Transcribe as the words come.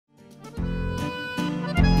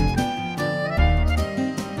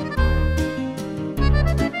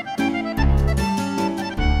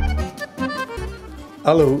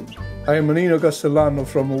Hello, I am Nino Castellano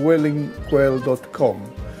from whalingquail.com,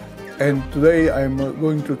 and today I'm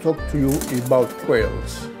going to talk to you about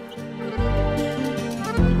quails.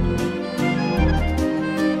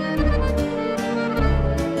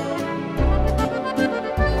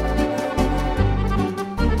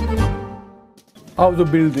 How to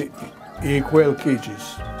build a quail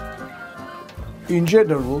cages. In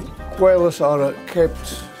general, quails are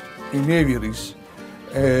kept in aviaries,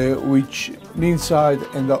 which inside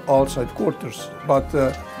and outside quarters. But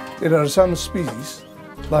there are some species,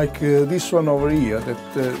 like this one over here,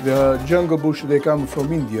 that the jungle bush, they come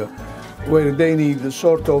from India, where they need a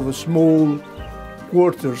sort of small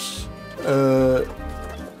quarters for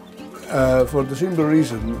the simple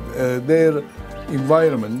reason their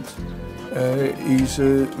environment is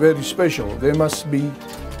very special. They must be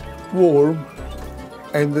warm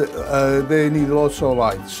and they need lots of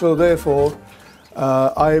light. So therefore,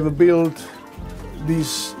 I have built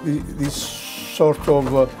these sort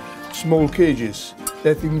of small cages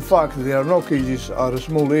that in fact they are not cages, are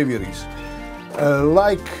small aviaries.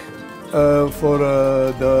 Like for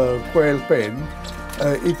the quail pen,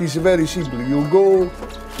 it is very simple. You go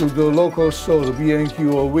to the local store,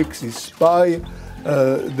 B&Q or Wix's, buy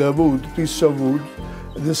the wood, piece of wood.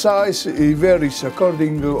 The size varies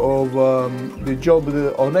according to the job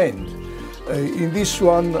on end. In this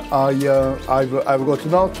one, I've got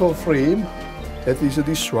an outer frame, that is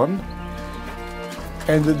this one,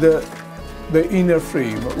 and the inner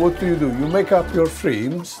frame. What do? You make up your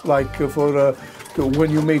frames, like for when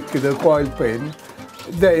you make the quail pen,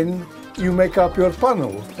 then you make up your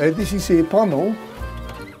panel. This is a panel,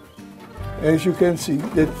 as you can see,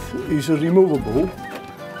 that is removable.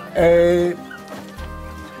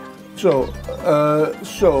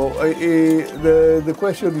 The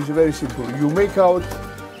question is very simple. You make out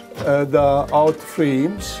the out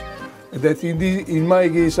frames. That in my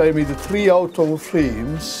case I made 3 outer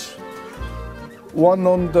frames, one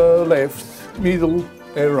on the left, middle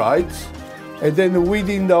and right, and then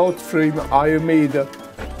within the out frame I made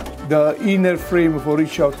the inner frame for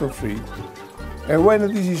each outer frame. And when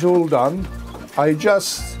this is all done, I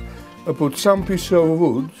just put some piece of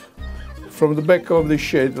wood from the back of the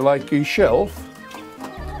shed, like a shelf,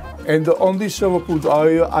 and on this wood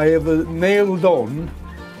I have nailed on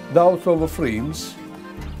the outer frames.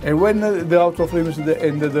 And when the outer frames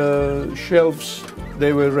and the shelves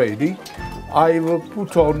they were ready, I will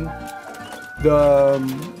put on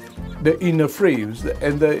the inner frames,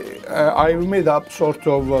 and I made up sort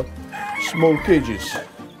of small cages.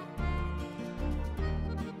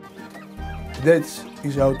 That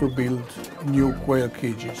is how to build new quail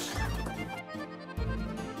cages.